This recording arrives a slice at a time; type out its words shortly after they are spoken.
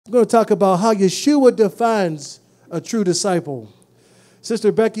I'm going to talk about how Yahshua defines a true disciple.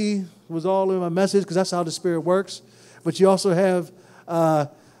 Sister Becky was all in my message because that's how the Spirit works. But you also have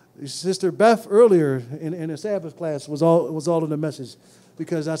Sister Beth earlier in the Sabbath class was all in the message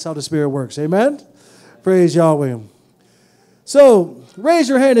because that's how the Spirit works. Amen? Praise Yahweh. So raise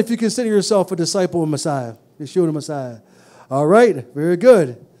your hand if you consider yourself a disciple of Messiah, Yahshua the Messiah. All right, very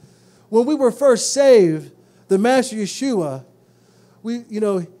good. When we were first saved, the Master Yahshua,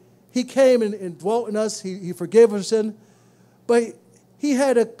 he came and dwelt in us. He forgave our sin, but he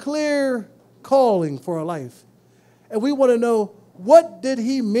had a clear calling for our life. And we want to know, what did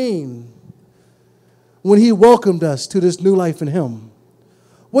he mean when he welcomed us to this new life in him?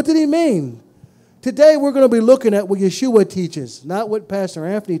 What did he mean? Today we're going to be looking at what Yahshua teaches, not what Pastor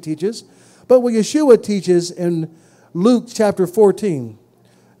Anthony teaches, but what Yahshua teaches in Luke chapter 14.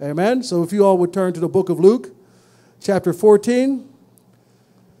 Amen? So if you all would turn to the book of Luke, chapter 14,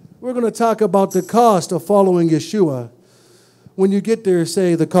 we're going to talk about the cost of following Yahshua. When you get there,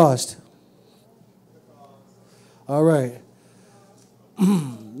 say the cost. All right.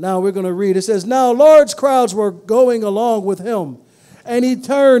 Now we're going to read. It says, "Now large crowds were going along with him, and he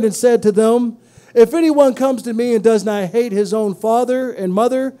turned and said to them, 'If anyone comes to me and does not hate his own father and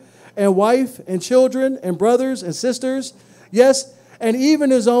mother and wife and children and brothers and sisters, yes, and even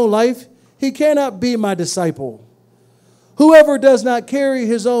his own life, he cannot be my disciple. Whoever does not carry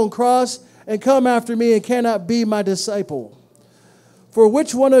his own cross and come after me and cannot be my disciple. For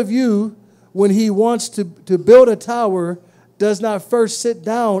which one of you, when he wants to build a tower, does not first sit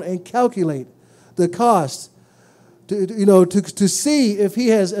down and calculate the cost to see if he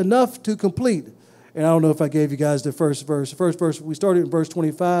has enough to complete?'" And I don't know if I gave you guys the first verse. The first verse, we started in verse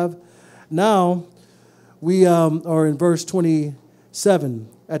 25. Now we are in verse 27.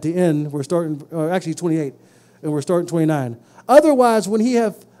 At the end, we're starting, actually 28, and we're starting 29. "Otherwise, when he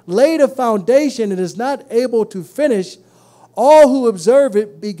hath laid a foundation and is not able to finish, all who observe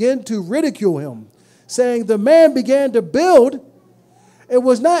it begin to ridicule him, saying, 'The man began to build and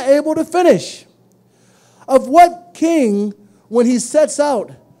was not able to finish.' Of what king, when he sets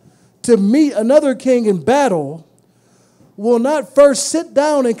out to meet another king in battle, will not first sit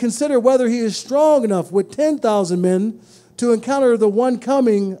down and consider whether he is strong enough with 10,000 men to encounter the one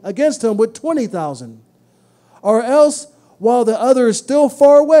coming against him with 20,000? Or else, while the other is still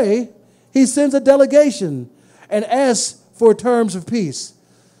far away, he sends a delegation and asks for terms of peace.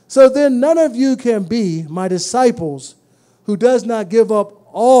 So then none of you can be my disciples who does not give up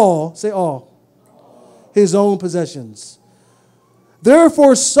all," say all, "his own possessions.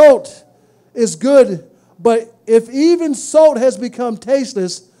 Therefore salt is good, but if even salt has become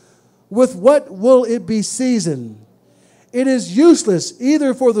tasteless, with what will it be seasoned? It is useless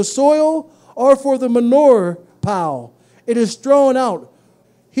either for the soil or for the manure pile. It is thrown out.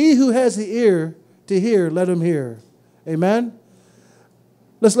 He who has the ear to hear, let him hear." Amen?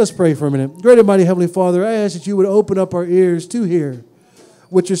 Let's pray for a minute. Great and mighty Heavenly Father, I ask that you would open up our ears to hear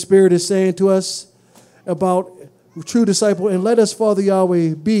what your Spirit is saying to us about true disciple, and let us, Father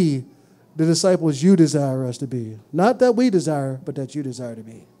Yahweh, be the disciples you desire us to be. Not that we desire, but that you desire to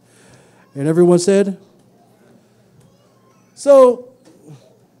be. And everyone said? So,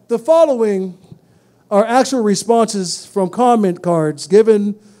 the following are actual responses from comment cards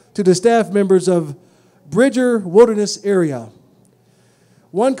given to the staff members of Bridger Wilderness Area.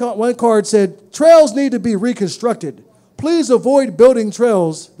 One card said, "Trails need to be reconstructed. Please avoid building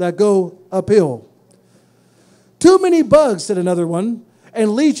trails that go uphill." "Too many bugs," said another one,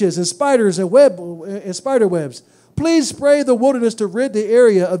 "and leeches and spiders and spider webs. Please spray the wilderness to rid the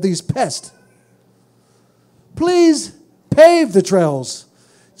area of these pests. Please pave the trails.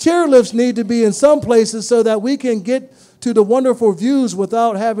 Chairlifts need to be in some places so that we can get to the wonderful views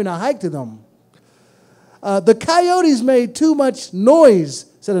without having to hike to them. The coyotes made too much noise,"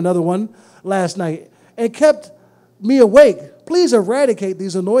 said another one, "last night and kept me awake. Please eradicate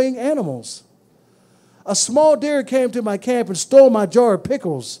these annoying animals. A small deer came to my camp and stole my jar of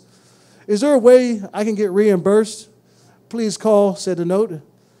pickles. Is there a way I can get reimbursed? Please call," said the note.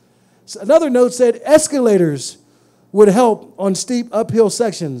 Another note said, "Escalators would help on steep uphill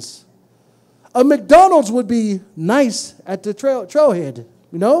sections. A McDonald's would be nice at the trailhead,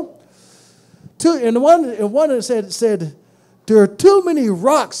 you know." And one said, "There are too many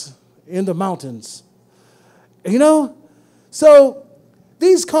rocks in the mountains." You know? So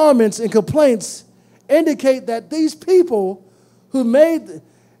these comments and complaints indicate that these people who made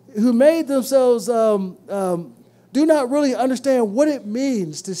themselves do not really understand what it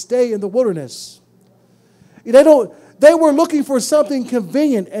means to stay in the wilderness. They were looking for something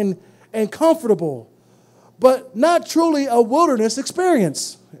convenient and comfortable, but not truly a wilderness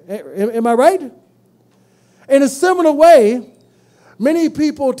experience. Am I right? In a similar way, many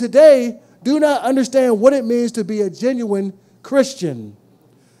people today do not understand what it means to be a genuine Christian.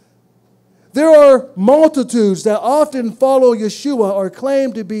 There are multitudes that often follow Yahshua or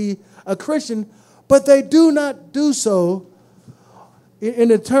claim to be a Christian, but they do not do so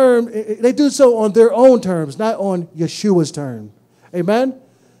they do so on their own terms, not on Yeshua's term. Amen?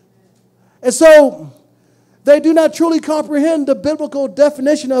 And so they do not truly comprehend the biblical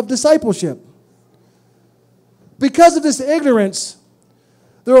definition of discipleship. Because of this ignorance,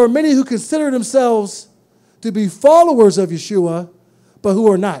 there are many who consider themselves to be followers of Yeshua, but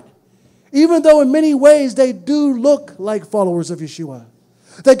who are not. Even though in many ways they do look like followers of Yeshua.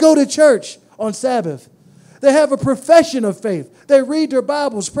 They go to church on Sabbath. They have a profession of faith. They read their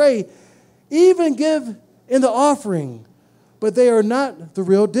Bibles, pray, even give in the offering. But they are not the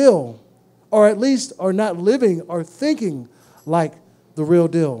real deal, or at least are not living or thinking like the real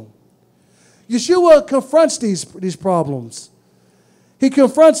deal. Yeshua confronts these problems. He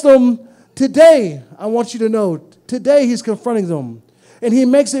confronts them today. I want you to know, today he's confronting them. And he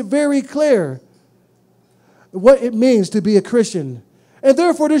makes it very clear what it means to be a Christian. And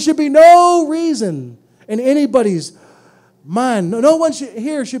therefore, there should be no reason in anybody's mind. No one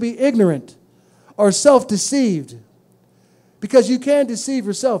here should be ignorant or self-deceived. Because you can deceive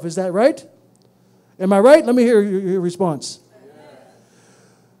yourself. Is that right? Am I right? Let me hear your response.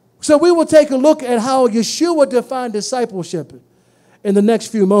 So we will take a look at how Yeshua defined discipleship in the next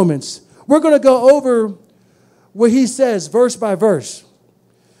few moments. We're going to go over what he says verse by verse.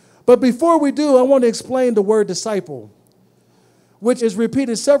 But before we do, I want to explain the word disciple, which is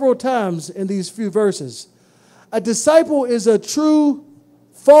repeated several times in these few verses. A disciple is a true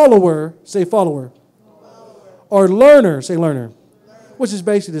follower, say follower, or learner, say learner, which is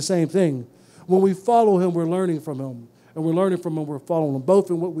basically the same thing. When we follow him, we're learning from him. And we're learning from him, we're following him, both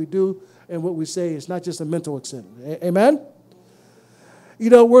in what we do and what we say. It's not just a mental extent. Amen? You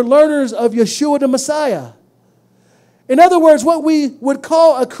know, we're learners of Yeshua the Messiah. In other words, what we would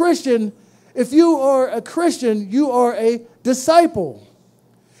call a Christian, if you are a Christian, you are a disciple.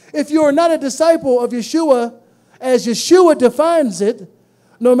 If you are not a disciple of Yeshua, as Yeshua defines it,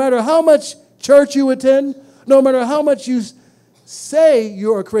 no matter how much church you attend, no matter how much you say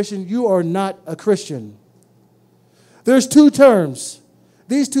you're a Christian, you are not a Christian. There's two terms.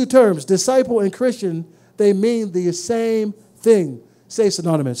 These two terms, disciple and Christian, they mean the same thing. Say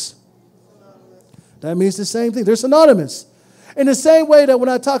synonymous. That means the same thing. They're synonymous. In the same way that when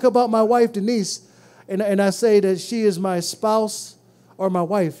I talk about my wife, Denise, and I say that she is my spouse or my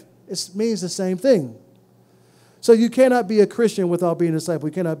wife, it means the same thing. So you cannot be a Christian without being a disciple.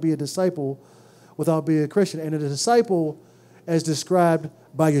 You cannot be a disciple without being a Christian. And a disciple, as described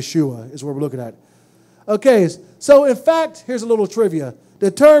by Yeshua, is what we're looking at. Okay, so in fact, here's a little trivia.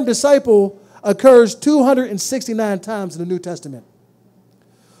 The term disciple occurs 269 times in the New Testament,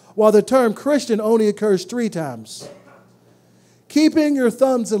 while the term Christian only occurs 3 times. Keeping your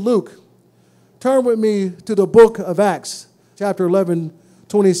thumbs in Luke, turn with me to the book of Acts, chapter 11,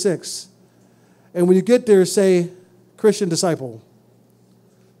 26. And when you get there, say, Christian disciple.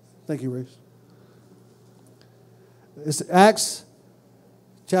 Thank you, Race. It's Acts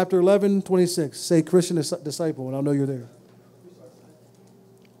chapter 11, 26. Say Christian disciple, and I'll know you're there.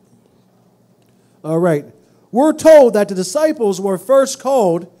 All right. We're told that the disciples were first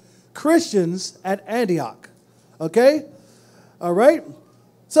called Christians at Antioch. Okay? All right?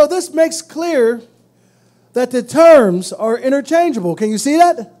 So this makes clear that the terms are interchangeable. Can you see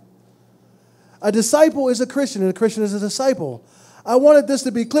that? A disciple is a Christian, and a Christian is a disciple. I wanted this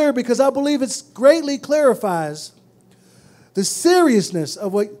to be clear because I believe it greatly clarifies the seriousness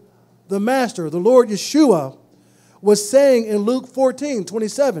of what the Master, the Lord Yeshua, was saying in Luke 14,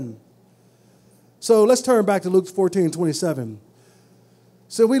 27. So let's turn back to Luke 14, 27.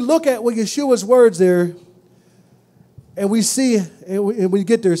 So we look at what Yeshua's words there, and we see, and when you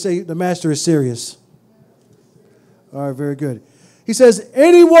get there, say, the Master is serious. All right, very good. He says,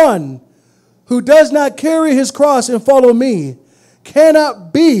 anyone who does not carry his cross and follow me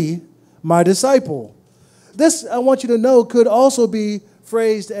cannot be my disciple. This, I want you to know, could also be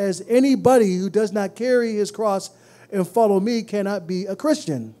phrased as anybody who does not carry his cross and follow me cannot be a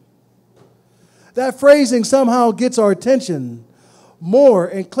Christian. That phrasing somehow gets our attention more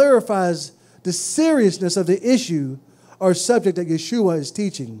and clarifies the seriousness of the issue or subject that Yeshua is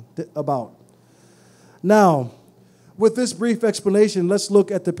teaching about. Now, with this brief explanation, let's look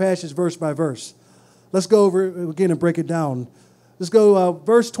at the passage verse by verse. Let's go over it again and break it down. Let's go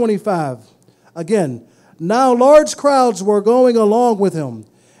verse 25. Again, now large crowds were going along with him,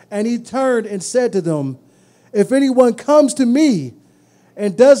 and he turned and said to them, if anyone comes to me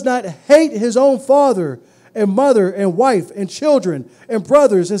and does not hate his own father and mother and wife and children and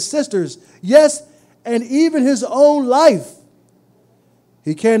brothers and sisters, yes, and even his own life,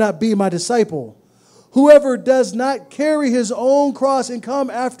 he cannot be my disciple. Whoever does not carry his own cross and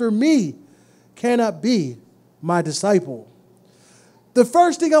come after me cannot be my disciple. The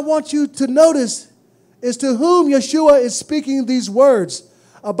first thing I want you to notice is to whom Yahshua is speaking these words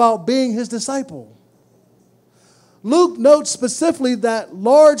about being his disciple. Luke notes specifically that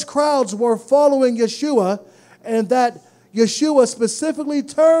large crowds were following Yahshua and that Yahshua specifically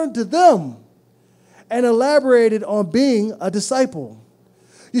turned to them and elaborated on being a disciple.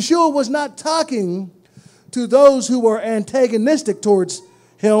 Yahshua was not talking to those who were antagonistic towards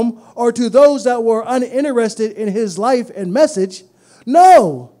him or to those that were uninterested in his life and message.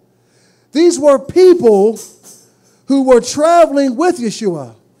 No, these were people who were traveling with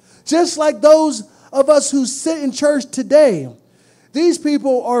Yahshua, just like those of us who sit in church today. These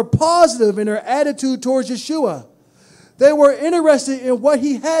people are positive in their attitude towards Yahshua. They were interested in what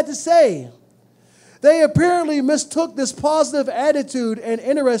he had to say. They apparently mistook this positive attitude and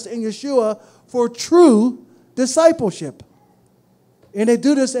interest in Yahshua for true discipleship. And they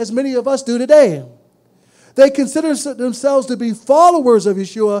do this as many of us do today. They consider themselves to be followers of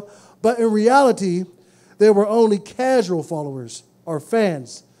Yahshua, but in reality, they were only casual followers or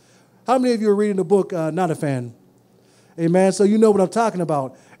fans. How many of you are reading the book, Not a Fan? Amen. So you know what I'm talking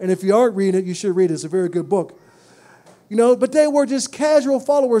about. And if you aren't reading it, you should read it. It's a very good book. You know, but they were just casual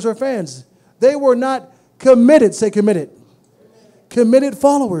followers or fans. They were not committed. Say committed. Committed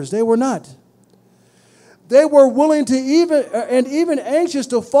followers. They were not. They were willing to even anxious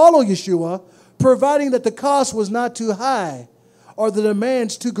to follow Yahshua, providing that the cost was not too high or the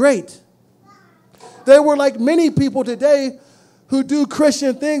demands too great. They were like many people today who do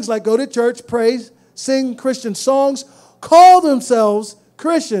Christian things like go to church, pray, sing Christian songs, call themselves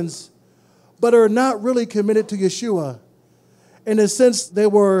Christians, but are not really committed to Yahshua. In a sense, they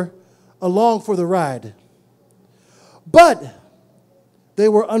were along for the ride. But they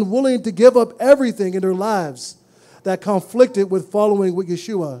were unwilling to give up everything in their lives that conflicted with following with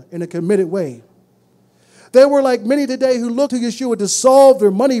Yahshua in a committed way. They were like many today who look to Yahshua to solve their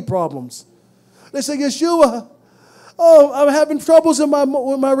money problems. They say, Yahshua, oh, I'm having troubles with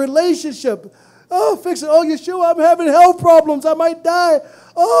my relationship. Oh, fix it. Oh, Yahshua, I'm having health problems. I might die.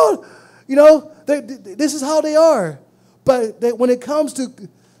 Oh, you know, this is how they are. But when it comes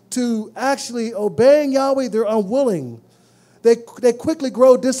to actually obeying Yahweh, they're unwilling. They quickly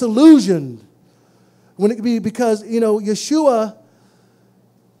grow disillusioned. When it be because, you know, Yahshua,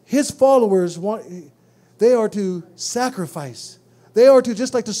 his followers they are to sacrifice. They are to,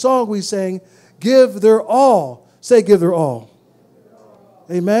 just like the song we sang, give their all. Say, give their all.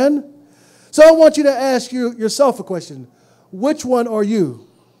 Amen? So I want you to ask yourself a question. Which one are you?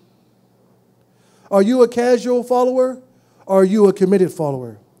 Are you a casual follower? Or are you a committed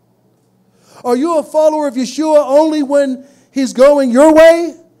follower? Are you a follower of Yahshua only when he's going your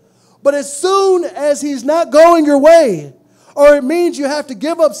way? But as soon as he's not going your way, or it means you have to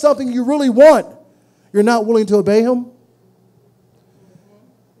give up something you really want, you're not willing to obey him?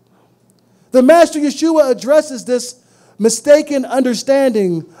 The Master Yahshua addresses this mistaken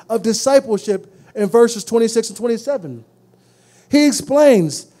understanding of discipleship in verses 26 and 27. He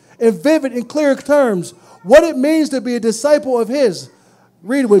explains in vivid and clear terms what it means to be a disciple of his.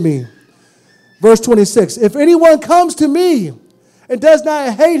 Read with me. Verse 26. If anyone comes to me and does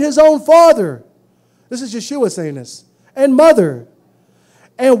not hate his own father, this is Yahshua saying this, and mother,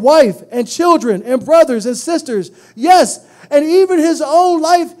 and wife, and children, and brothers, and sisters, yes, and even his own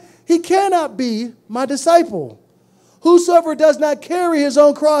life, he cannot be my disciple. Whosoever does not carry his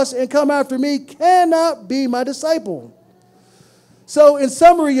own cross and come after me cannot be my disciple. So in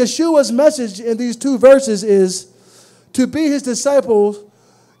summary, Yeshua's message in these two verses is to be his disciple,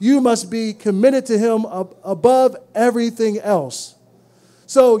 you must be committed to him above everything else.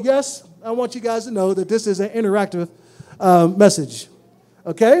 So yes, I want you guys to know that this is an interactive message.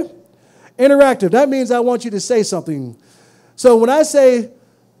 Okay? Interactive. That means I want you to say something. So when I say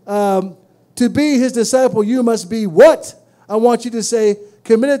to be his disciple, you must be what? I want you to say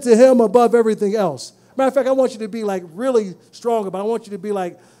committed to him above everything else. Matter of fact, I want you to be like really strong about it. I want you to be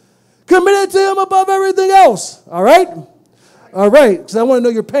like committed to him above everything else. All right? All right. Because I want to know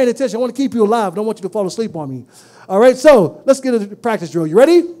you're paying attention. I want to keep you alive. I don't want you to fall asleep on me. All right. So let's get a practice drill. You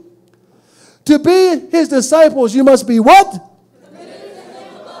ready? To be his disciples, you must be what?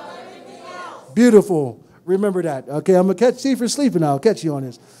 Beautiful. Remember that. Okay, I'm going to see if you're sleeping now. I'll catch you on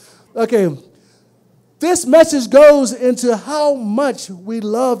this. Okay. This message goes into how much we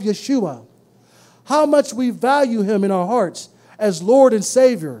love Yahshua, how much we value him in our hearts, as Lord and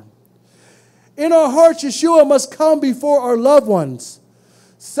Savior. In our hearts, Yahshua must come before our loved ones,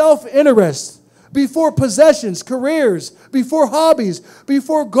 self-interest, before possessions, careers, before hobbies,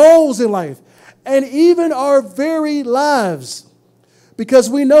 before goals in life, and even our very lives, because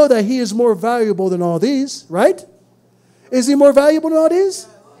we know that he is more valuable than all these, right? Is he more valuable than all these?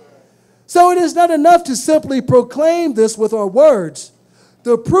 So it is not enough to simply proclaim this with our words.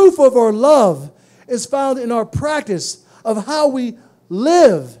 The proof of our love is found in our practice of how we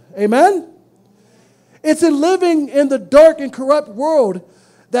live. Amen? It's in living in the dark and corrupt world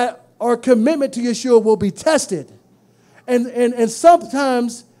that our commitment to Yahshua will be tested. And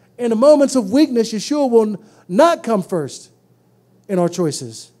sometimes in the moments of weakness, Yahshua will not come first in our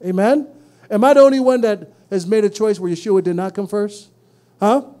choices. Amen? Am I the only one that has made a choice where Yahshua did not come first?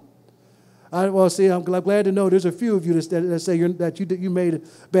 Huh? Well, see, I'm glad to know there's a few of you that say you made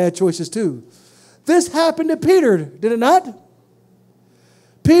bad choices too. This happened to Peter, did it not?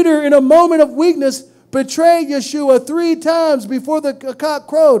 Peter, in a moment of weakness, betrayed Yahshua 3 times before the cock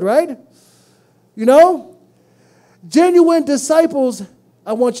crowed, right? You know? Genuine disciples,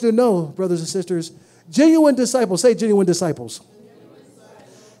 I want you to know, brothers and sisters, genuine disciples, say genuine disciples,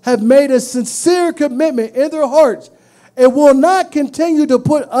 have made a sincere commitment in their hearts and will not continue to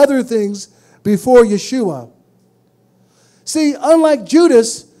put other things before Yahshua. See, unlike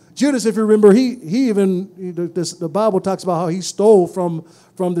Judas, if you remember, the Bible talks about how he stole from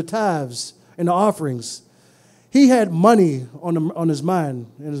the tithes and the offerings. He had money on his mind,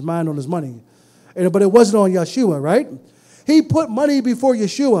 and his mind on his money. But it wasn't on Yahshua, right? He put money before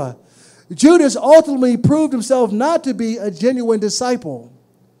Yahshua. Judas ultimately proved himself not to be a genuine disciple.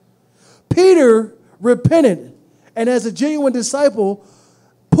 Peter repented, and as a genuine disciple,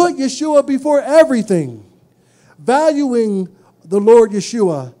 put Yahshua before everything, valuing the Lord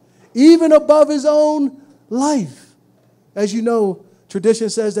Yahshua, even above his own life. As you know, tradition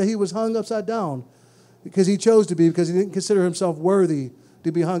says that he was hung upside down because he chose to be, because he didn't consider himself worthy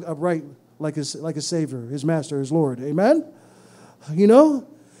to be hung upright like his Savior, his Master, his Lord. Amen? You know,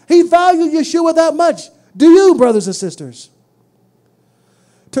 he valued Yahshua that much. Do you, brothers and sisters?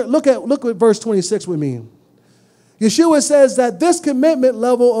 Look at verse 26 with me. Yahshua says that this commitment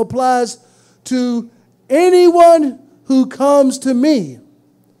level applies to anyone who comes to me.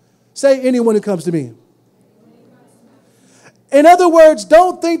 Say, anyone who comes to me. In other words,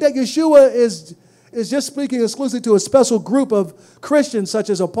 don't think that Yahshua is just speaking exclusively to a special group of Christians, such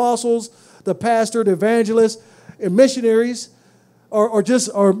as apostles, the pastor, the evangelists, and missionaries,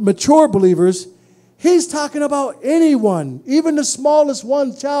 or mature believers. He's talking about anyone, even the smallest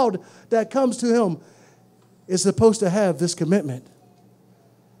one child that comes to him is supposed to have this commitment.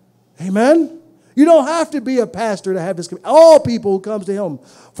 Amen? You don't have to be a pastor to have this commitment. All people who come to him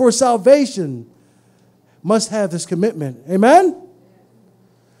for salvation must have this commitment. Amen?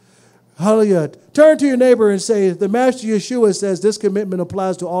 Hallelujah. Turn to your neighbor and say, the Master Yahshua says this commitment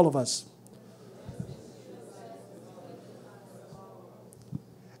applies to all of us.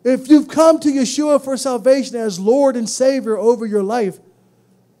 If you've come to Yahshua for salvation as Lord and Savior over your life,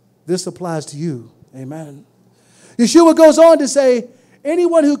 this applies to you. Amen. Yahshua goes on to say,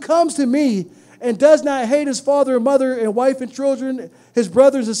 anyone who comes to me and does not hate his father and mother and wife and children, his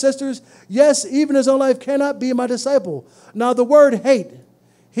brothers and sisters, yes, even his own life, cannot be my disciple. Now, the word hate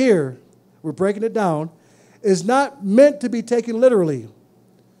here, we're breaking it down, is not meant to be taken literally.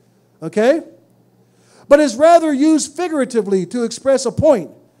 Okay? But is rather used figuratively to express a point.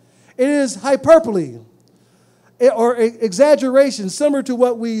 It is hyperbole or exaggeration, similar to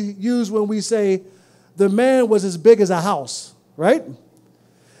what we use when we say the man was as big as a house, right?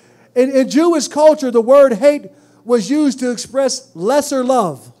 In Jewish culture, the word hate was used to express lesser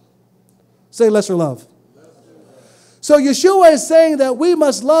love. Say lesser love. So Yahshua is saying that we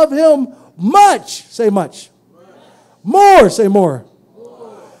must love him much. Say much. More. Say more.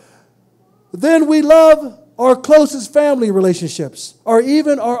 Then we love our closest family relationships, or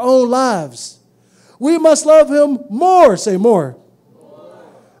even our own lives. We must love him more, say more,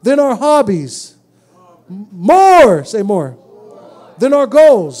 than our hobbies. More, say more, than our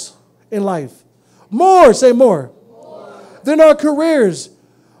goals in life. More, say more, than our careers.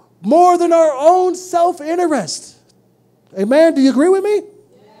 More than our own self-interest. Amen? Do you agree with me?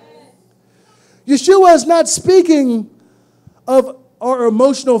 Yes. Yahshua is not speaking of our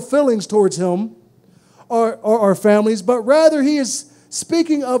emotional feelings towards him, or our families, but rather he is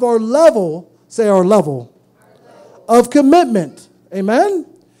speaking of our level, say our level, of commitment. Amen?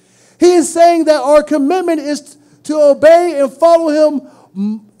 He is saying that our commitment is to obey and follow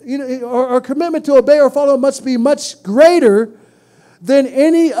him. You know, our commitment to obey or follow him must be much greater than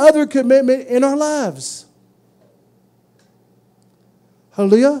any other commitment in our lives.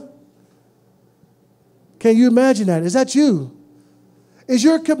 Hallelujah. Can you imagine that? Is that you? Is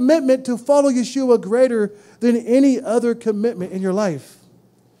your commitment to follow Yeshua greater than any other commitment in your life?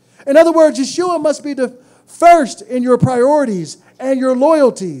 In other words, Yeshua must be the first in your priorities and your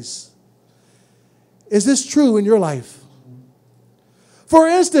loyalties. Is this true in your life? For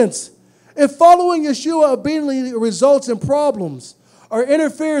instance, if following Yeshua obediently results in problems or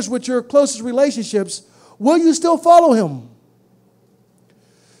interferes with your closest relationships, will you still follow him?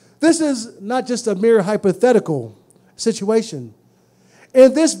 This is not just a mere hypothetical situation.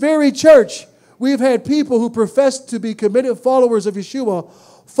 In this very church, we've had people who profess to be committed followers of Yeshua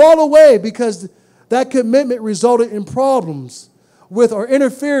fall away because that commitment resulted in problems with or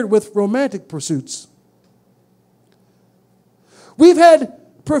interfered with romantic pursuits. We've had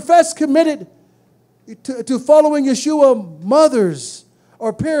professed committed to following Yeshua mothers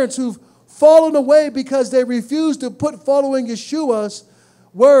or parents who've fallen away because they refuse to put following Yeshua's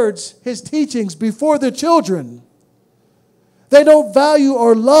words, his teachings, before their children. They don't value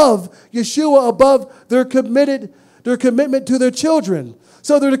or love Yeshua above their commitment to their children.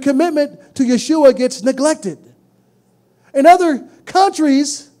 So their commitment to Yeshua gets neglected. In other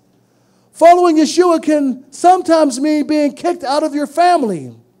countries, following Yeshua can sometimes mean being kicked out of your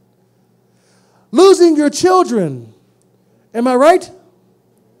family, losing your children. Am I right?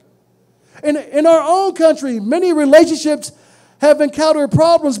 In our own country, many relationships have encountered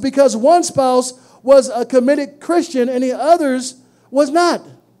problems because one spouse was a committed Christian and the others was not.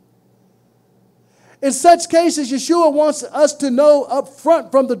 In such cases, Yeshua wants us to know up front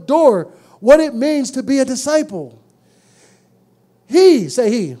from the door what it means to be a disciple. He,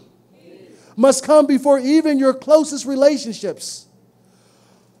 say he, must come before even your closest relationships.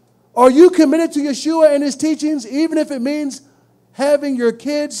 Are you committed to Yeshua and his teachings, even if it means having your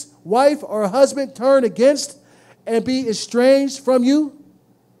kids, wife, or husband turn against and be estranged from you?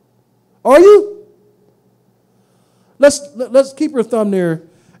 Are you? Let's keep your thumb there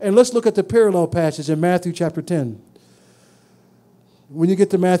and let's look at the parallel passage in Matthew chapter 10. When you get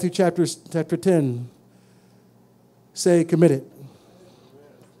to Matthew chapter 10, say committed.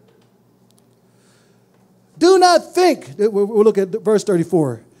 Do not think, we'll look at verse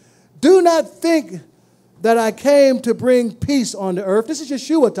 34. Do not think that I came to bring peace on the earth. This is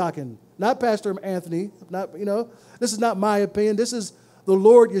Yeshua talking, not Pastor Anthony. This is not my opinion. This is the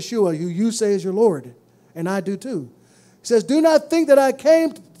Lord Yeshua, who you say is your Lord, and I do too. He says, do not think that I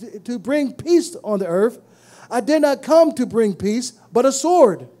came to bring peace on the earth. I did not come to bring peace, but a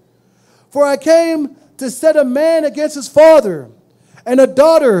sword. For I came to set a man against his father, and a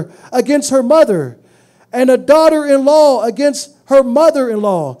daughter against her mother, and a daughter-in-law against her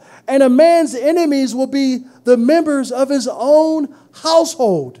mother-in-law. And a man's enemies will be the members of his own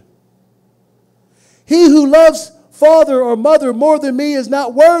household. He who loves father or mother more than me is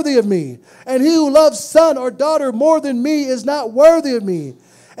not worthy of me. And he who loves son or daughter more than me is not worthy of me.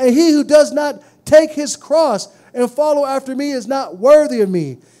 And he who does not take his cross and follow after me is not worthy of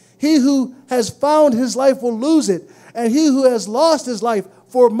me. He who has found his life will lose it. And he who has lost his life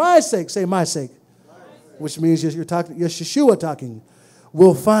for my sake, say my sake, which means you're talking, Yeshua talking,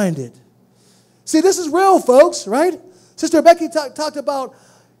 will find it. See, this is real, folks, right? Sister Becky talked about,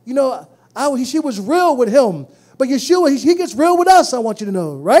 she was real with him. But Yeshua, he gets real with us, I want you to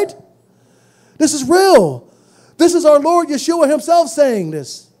know, right? This is real. This is our Lord Yeshua himself saying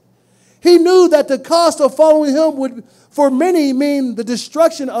this. He knew that the cost of following him would, for many, mean the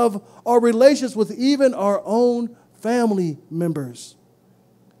destruction of our relations with even our own family members.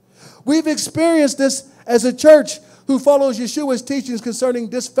 We've experienced this as a church who follows Yeshua's teachings concerning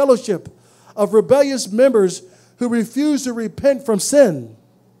disfellowship of rebellious members who refuse to repent from sin.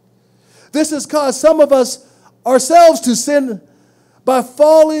 This has caused some of us ourselves to sin by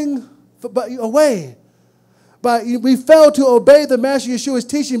falling away. We failed to obey the Master Yeshua's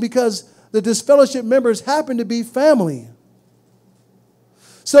teaching because the disfellowship members happen to be family.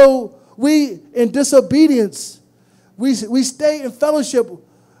 So we, in disobedience, we stay in fellowship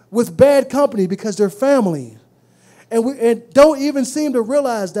with bad company because they're family. And don't even seem to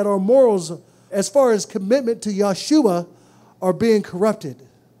realize that our morals, as far as commitment to Yahshua, are being corrupted.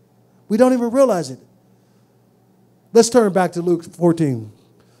 We don't even realize it. Let's turn back to Luke 14.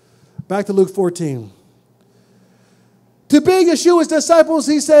 Back to Luke 14. To be Yeshua's disciples,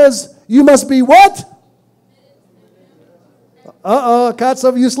 he says, you must be what? Caught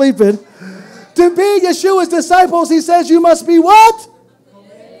some of you sleeping. To be Yeshua's disciples, he says, you must be what?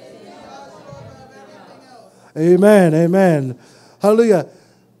 Amen, amen. Hallelujah.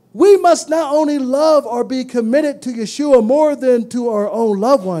 We must not only love or be committed to Yeshua more than to our own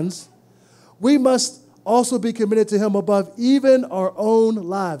loved ones, we must also be committed to him above even our own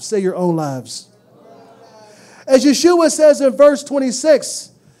lives. Say your own lives. As Yahshua says in verse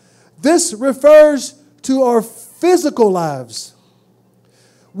 26, this refers to our physical lives,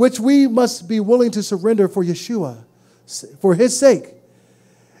 which we must be willing to surrender for Yahshua, for his sake.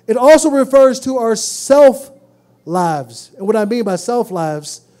 It also refers to our self lives. And what I mean by self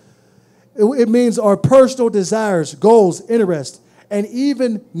lives, it means our personal desires, goals, interests, and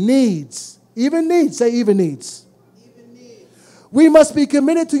even needs. Even needs. Say even needs. Even needs. We must be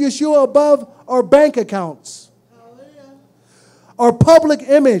committed to Yahshua above our bank accounts. Hallelujah. Our public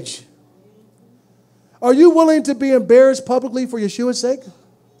image. Are you willing to be embarrassed publicly for Yeshua's sake?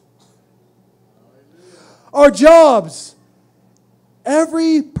 Our jobs.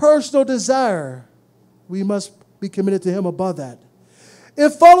 Every personal desire, we must be committed to him above that.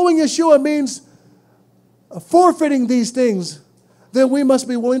 If following Yahshua means forfeiting these things, then we must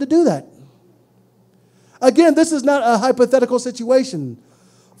be willing to do that. Again, this is not a hypothetical situation.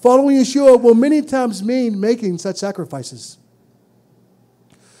 Following Yahshua will many times mean making such sacrifices.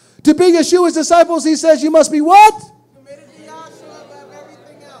 To be Yeshua's disciples, he says, you must be what? Committed to Yahshua above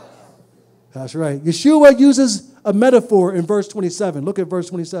everything else. That's right. Yahshua uses a metaphor in verse 27. Look at verse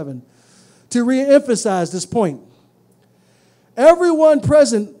 27. To re-emphasize this point. Everyone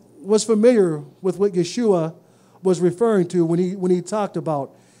present was familiar with what Yahshua was referring to when he talked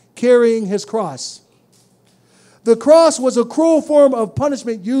about carrying his cross. The cross was a cruel form of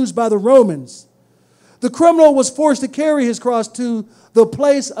punishment used by the Romans. The criminal was forced to carry his cross to the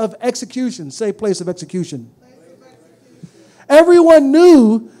place of execution. Say place of execution. Everyone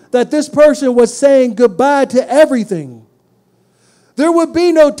knew that this person was saying goodbye to everything. There would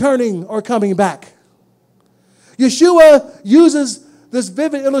be no turning or coming back. Yahshua uses this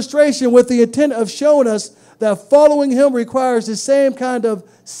vivid illustration with the intent of showing us that following him requires the same kind of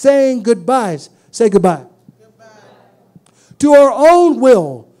saying goodbyes. Say goodbye. To our own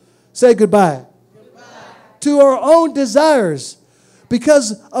will, say goodbye. Goodbye. To our own desires,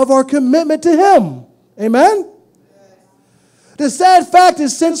 because of our commitment to him. Amen? Yes. The sad fact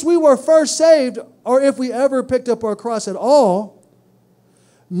is, since we were first saved, or if we ever picked up our cross at all,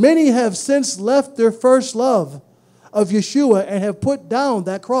 many have since left their first love of Yahshua and have put down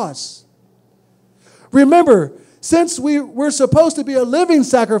that cross. Remember, since we're supposed to be a living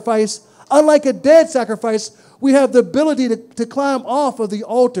sacrifice, unlike a dead sacrifice, we have the ability to climb off of the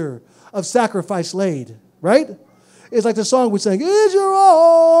altar of sacrifice laid, right? It's like the song we sang, is your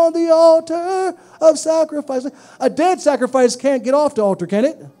all on the altar of sacrifice? A dead sacrifice can't get off the altar, can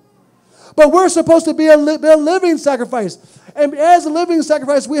it? But we're supposed to be a living sacrifice. And as a living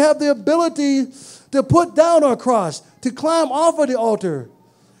sacrifice, we have the ability to put down our cross, to climb off of the altar.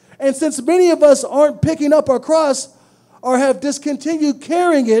 And since many of us aren't picking up our cross or have discontinued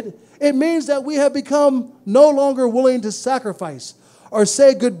carrying it, it means that we have become no longer willing to sacrifice or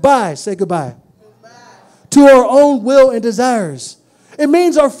say goodbye. Say goodbye. To our own will and desires. It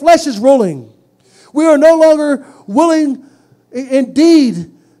means our flesh is rolling. We are no longer willing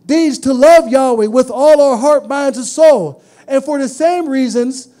deeds to love Yahweh with all our heart, minds, and soul. And for the same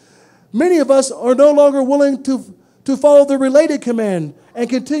reasons, many of us are no longer willing to follow the related command and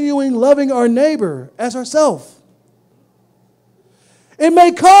continuing loving our neighbor as ourselves. It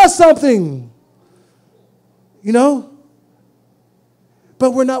may cost something, but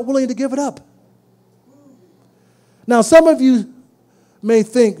we're not willing to give it up. Now, some of you may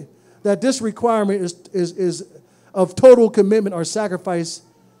think that this requirement is of total commitment or sacrifice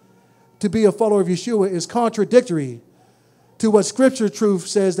to be a follower of Yahshua is contradictory to what Scripture truth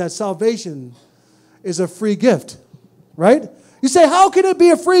says, that salvation is a free gift, right? You say, how can it be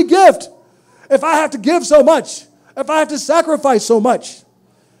a free gift if I have to give so much? If I have to sacrifice so much,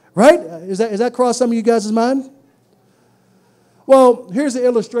 right? Is that cross some of you guys' mind? Well, here's an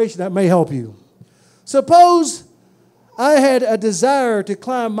illustration that may help you. Suppose I had a desire to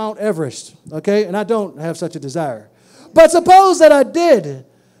climb Mount Everest, okay? And I don't have such a desire. But suppose that I did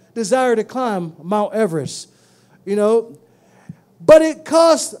desire to climb Mount Everest, but it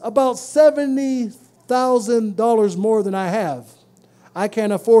costs about $70,000 more than I have. I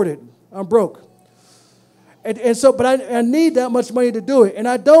can't afford it. I'm broke. But I need that much money to do it, and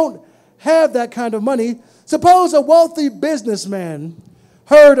I don't have that kind of money. Suppose a wealthy businessman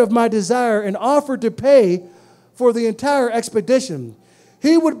heard of my desire and offered to pay for the entire expedition.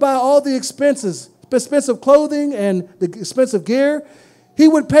 He would buy all the expensive clothing and the expensive gear. He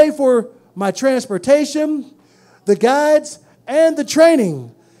would pay for my transportation, the guides, and the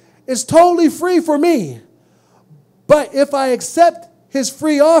training. It's totally free for me. But if I accept his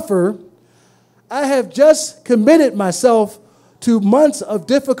free offer, I have just committed myself to months of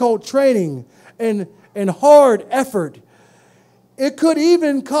difficult training and and hard effort. It could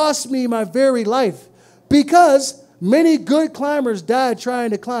even cost me my very life because many good climbers died trying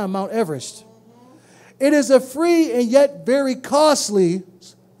to climb Mount Everest. It is a free and yet very costly,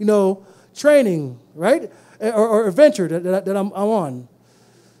 training, right? Or adventure that I'm on.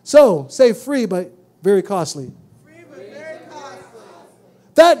 So, say free, but very costly. Free, but very costly.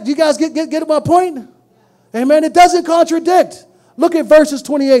 That, you guys get my point? Amen. It doesn't contradict. Look at verses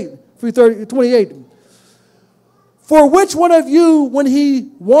 28 through 28. For which one of you, when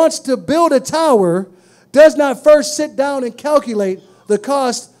he wants to build a tower, does not first sit down and calculate the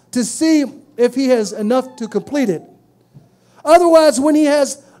cost to see if he has enough to complete it? Otherwise, when he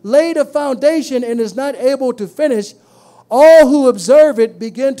has laid a foundation and is not able to finish, all who observe it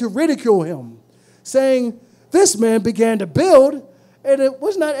begin to ridicule him, saying, this man began to build and it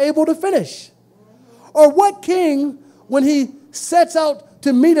was not able to finish. Or what king, when he sets out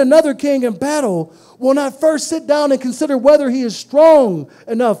to meet another king in battle, will not first sit down and consider whether he is strong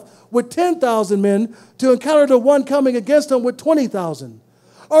enough with 10,000 men to encounter the one coming against him with 20,000?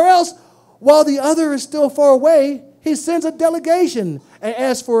 Or else, while the other is still far away, he sends a delegation and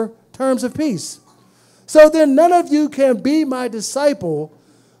asks for terms of peace. So then none of you can be my disciple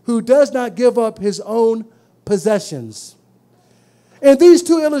who does not give up his own possessions. In these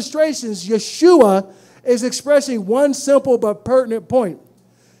two illustrations, Yahshua is expressing one simple but pertinent point.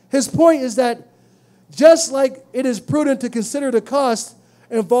 His point is that just like it is prudent to consider the cost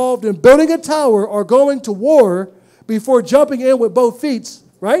involved in building a tower or going to war before jumping in with both feet,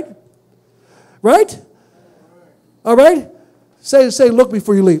 right? Right? All right? Say, look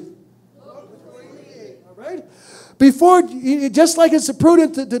before you leap. All right? Just like it's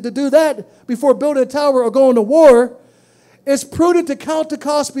prudent to do that before building a tower or going to war, it's prudent to count the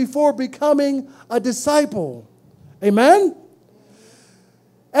cost before becoming a disciple. Amen?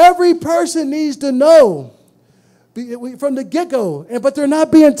 Every person needs to know from the get-go, but they're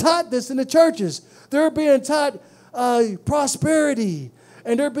not being taught this in the churches. They're being taught prosperity,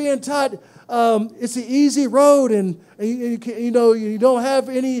 and they're being taught it's an easy road, and you don't have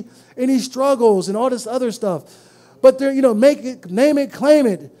any struggles and all this other stuff. But they're make it, name it, claim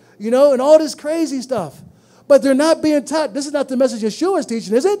it, and all this crazy stuff. But they're not being taught. This is not the message Yahshua is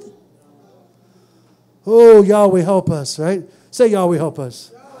teaching, is it? Oh, Yahweh help us, right? Say Yahweh help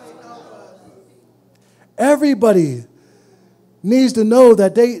us. Everybody needs to know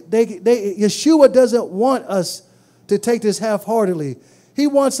that Yahshua doesn't want us to take this half-heartedly. He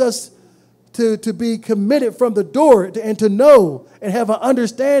wants us to be committed from the door and to know and have an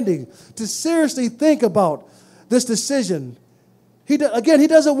understanding, to seriously think about this decision. He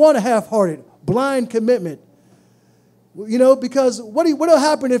doesn't want a half-hearted, blind commitment. Because what'll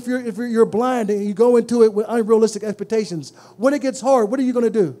happen if you're blind and you go into it with unrealistic expectations? When it gets hard, what are you going to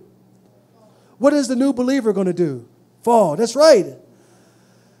do? What is the new believer going to do? Fall. That's right.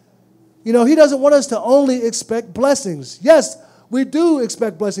 He doesn't want us to only expect blessings. Yes, we do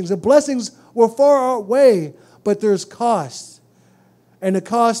expect blessings. The blessings will far outweigh, but there's cost. And the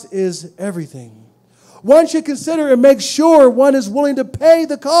cost is everything. One should consider and make sure one is willing to pay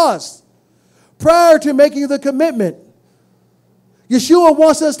the cost prior to making the commitment. Yahshua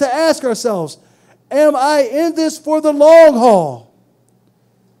wants us to ask ourselves, am I in this for the long haul?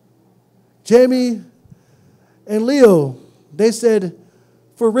 Jamie and Leo, they said,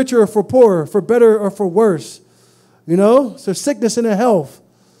 for richer or for poorer, for better or for worse. So sickness and health,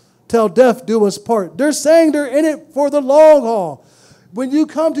 till death do us part. They're saying they're in it for the long haul. When you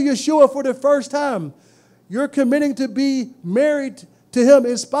come to Yahshua for the first time, you're committing to be married to him,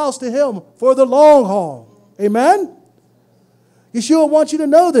 espoused to him for the long haul. Amen? Yahshua wants you to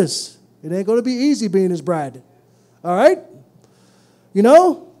know this. It ain't going to be easy being his bride. All right?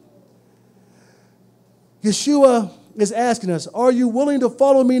 Yahshua is asking us, are you willing to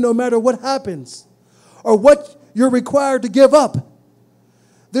follow me no matter what happens or what you're required to give up?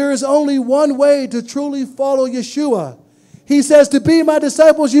 There is only one way to truly follow Yahshua. He says, to be my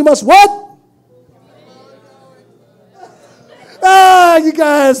disciples, you must what? You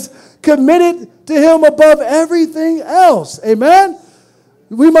guys, committed to him above everything else. Amen?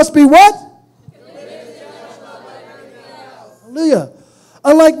 We must be what? Hallelujah.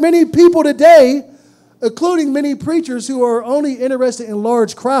 Unlike many people today, including many preachers who are only interested in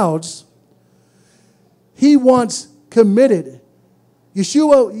large crowds, he wants committed.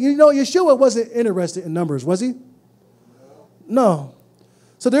 Yahshua wasn't interested in numbers, was he? No.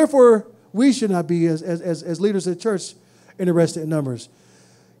 So therefore, we should not be, as leaders of the church, interested in numbers.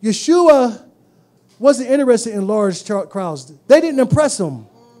 Yahshua wasn't interested in large crowds. They didn't impress him.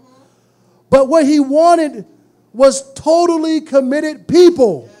 But what he wanted was totally committed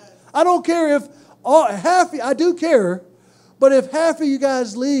people. I don't care if I do care, but if half of you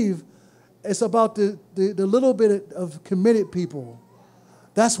guys leave, it's about the little bit of committed people.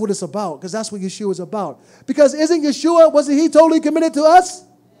 That's what it's about, because that's what Yeshua is about. Because wasn't he totally committed to us?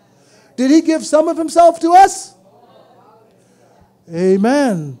 Did he give some of himself to us?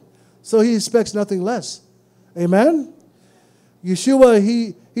 Amen. So he expects nothing less. Amen. Yeshua,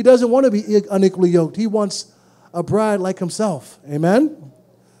 he doesn't want to be unequally yoked. He wants a bride like himself. Amen.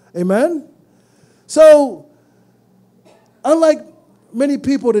 Amen. So, unlike many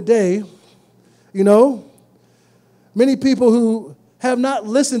people today, many people who have not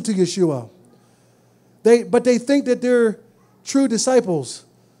listened to Yeshua, but they think that they're true disciples.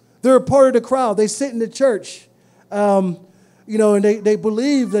 They're a part of the crowd. They sit in the church, and they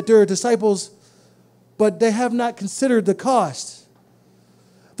believe that they're disciples, but they have not considered the cost.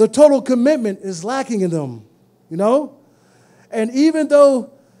 The total commitment is lacking in them, And even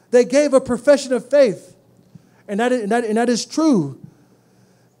though they gave a profession of faith, and that is true,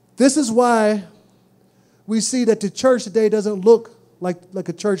 this is why we see that the church today doesn't look like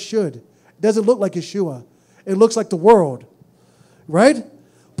a church should. It doesn't look like Yeshua. It looks like the world, right?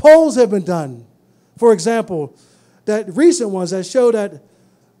 Polls have been done, for example, that recent ones that show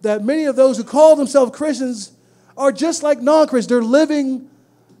that many of those who call themselves Christians are just like non-Christians. They're living,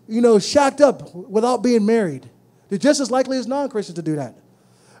 shacked up without being married. They're just as likely as non-Christians to do that.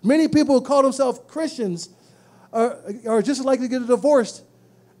 Many people who call themselves Christians are just as likely to get divorced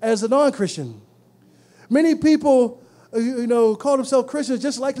as a non-Christian. Many people, call themselves Christians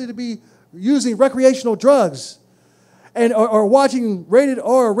just likely to be using recreational drugs and are watching rated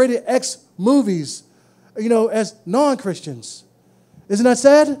R, rated X movies, as non-Christians. Isn't that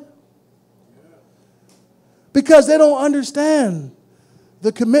sad? Because they don't understand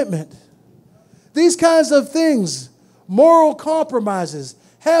the commitment. These kinds of things, moral compromises,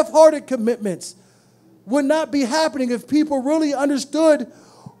 half-hearted commitments, would not be happening if people really understood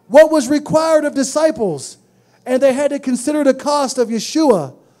what was required of disciples, and they had to consider the cost of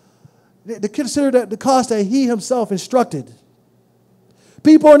Yeshua, to consider the cost that he himself instructed.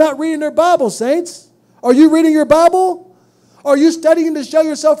 People are not reading their Bible, saints. Are you reading your Bible? Are you studying to show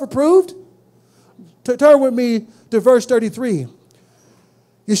yourself approved? Turn with me to verse 33.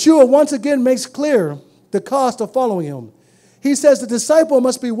 Yeshua once again makes clear the cost of following him. He says the disciple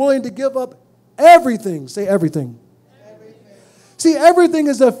must be willing to give up everything. Say everything. See, everything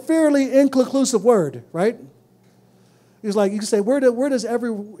is a fairly inconclusive word, right? It's like you can say, where does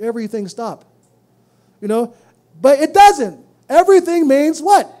everything stop? But it doesn't. Everything means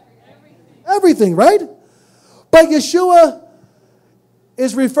what? Everything, right? But Yeshua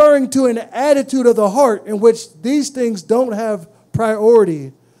is referring to an attitude of the heart in which these things don't have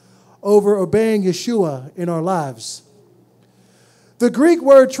priority over obeying Yeshua in our lives. The Greek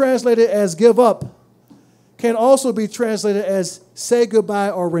word translated as give up can also be translated as say goodbye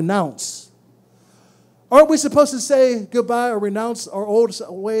or renounce. Aren't we supposed to say goodbye or renounce our old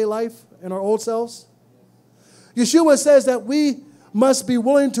way of life and our old selves? Yeshua says that we must be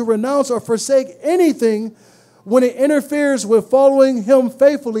willing to renounce or forsake anything when it interferes with following him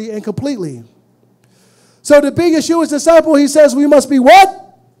faithfully and completely. So to be Yeshua's disciple, he says we must be what?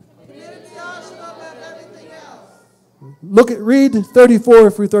 Read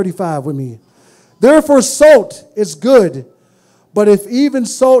 34 through 35 with me. Therefore salt is good, but if even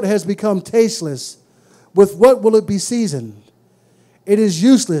salt has become tasteless, with what will it be seasoned? It is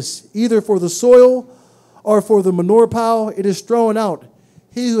useless, either for the soil or for the manure pile. It is thrown out.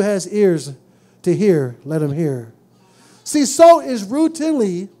 He who has ears to hear, let him hear. See, salt is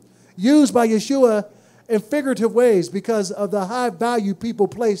routinely used by Yeshua in figurative ways because of the high value people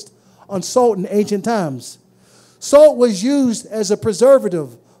placed on salt in ancient times. Salt was used as a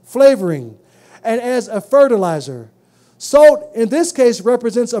preservative, flavoring, and as a fertilizer. Salt, in this case,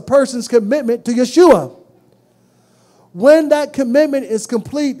 represents a person's commitment to Yeshua. When that commitment is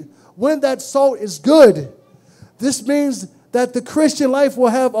complete, when that salt is good, this means that the Christian life will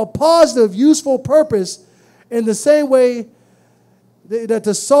have a positive, useful purpose in the same way that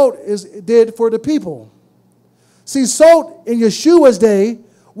the salt did for the people. See, salt in Yeshua's day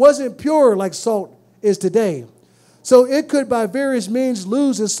wasn't pure like salt is today. So it could, by various means,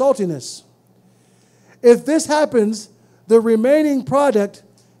 lose its saltiness. If this happens, the remaining product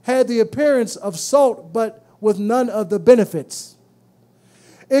had the appearance of salt, but with none of the benefits.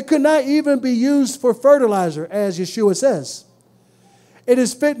 It could not even be used for fertilizer, as Yeshua says. It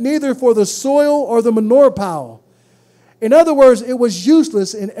is fit neither for the soil or the manure pile. In other words, it was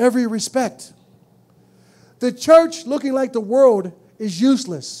useless in every respect. The church, looking like the world, is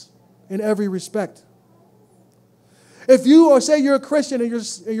useless in every respect. If you or say you're a Christian and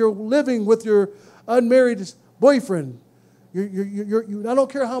you're living with your unmarried boyfriend. I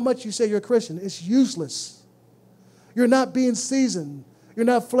don't care how much you say you're a Christian. It's useless. You're not being seasoned. You're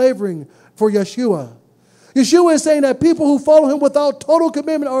not flavoring for Yahshua. Yahshua is saying that people who follow him without total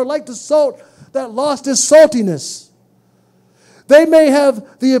commitment are like the salt that lost its saltiness. They may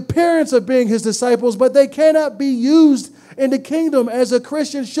have the appearance of being his disciples, but they cannot be used in the kingdom as a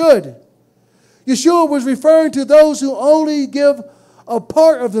Christian should. Yahshua was referring to those who only give a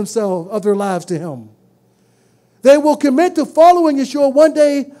part of themselves, of their lives to him. They will commit to following Yahshua one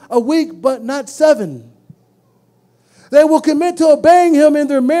day a week, but not 7. They will commit to obeying him in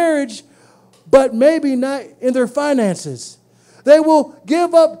their marriage, but maybe not in their finances. They will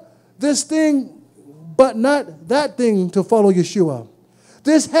give up this thing, but not that thing to follow Yahshua.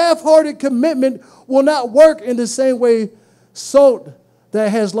 This half-hearted commitment will not work in the same way salt that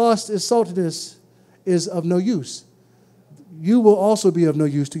has lost its saltiness is of no use. You will also be of no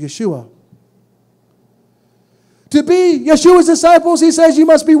use to Yahshua. To be Yahshua's disciples, he says you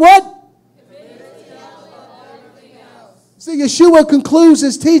must be what? See, Yahshua concludes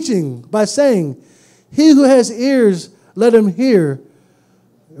his teaching by saying, he who has ears, let him hear.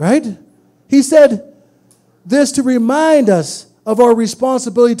 Right? He said this to remind us of our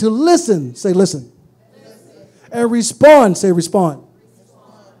responsibility to listen. Say listen. And respond. Say respond.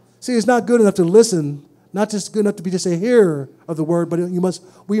 See, it's not good enough to listen, not just good enough to be just a hearer of the word, but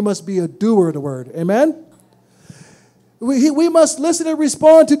we must be a doer of the word. Amen? We must listen and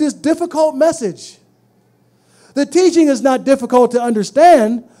respond to this difficult message. The teaching is not difficult to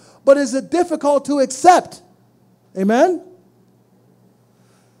understand, but is it difficult to accept? Amen?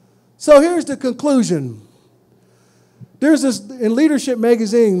 So here's the conclusion. There's this, in Leadership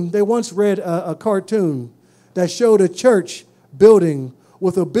magazine, they once read a cartoon that showed a church building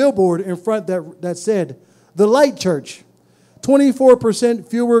with a billboard in front that said, "The Light Church, 24%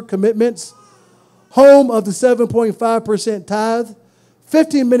 fewer commitments, home of the 7.5% tithe,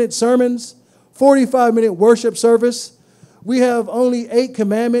 15-minute sermons, 45-minute worship service. We have only 8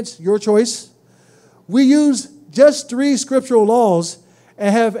 commandments, your choice. We use just 3 scriptural laws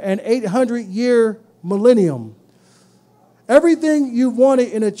and have an 800-year millennium. Everything you wanted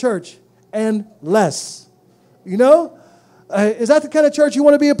in a church and less." You know? Is that the kind of church you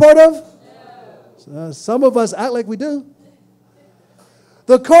want to be a part of? No. Some of us act like we do.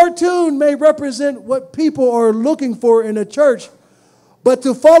 The cartoon may represent what people are looking for in a church, but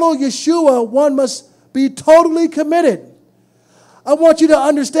to follow Yahshua, one must be totally committed. I want you to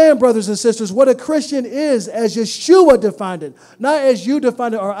understand, brothers and sisters, what a Christian is as Yahshua defined it. Not as you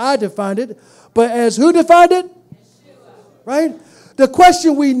defined it or I defined it, but as who defined it? Yahshua. Right? The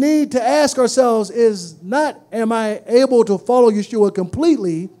question we need to ask ourselves is not, am I able to follow Yahshua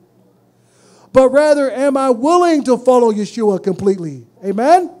completely, but rather, am I willing to follow Yahshua completely?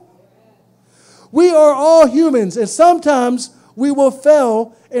 Amen? We are all humans, and sometimes we will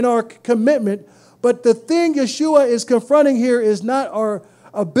fail in our commitment, but the thing Yahshua is confronting here is not our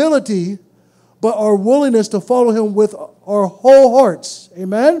ability, but our willingness to follow him with our whole hearts.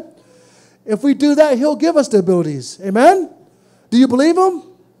 Amen? If we do that, he'll give us the abilities. Amen? Do you believe him?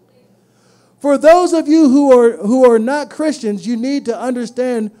 For those of you who are not Christians, you need to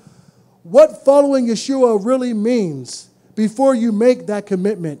understand what following Yahshua really means before you make that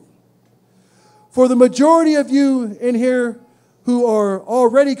commitment. For the majority of you in here who are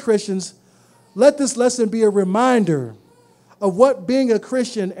already Christians, let this lesson be a reminder of what being a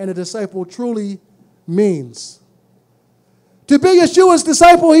Christian and a disciple truly means. To be Yahshua's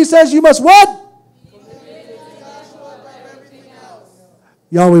disciple, he says you must what?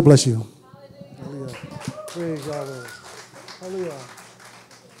 Yahweh bless you. Hallelujah. Praise Yahweh. Hallelujah.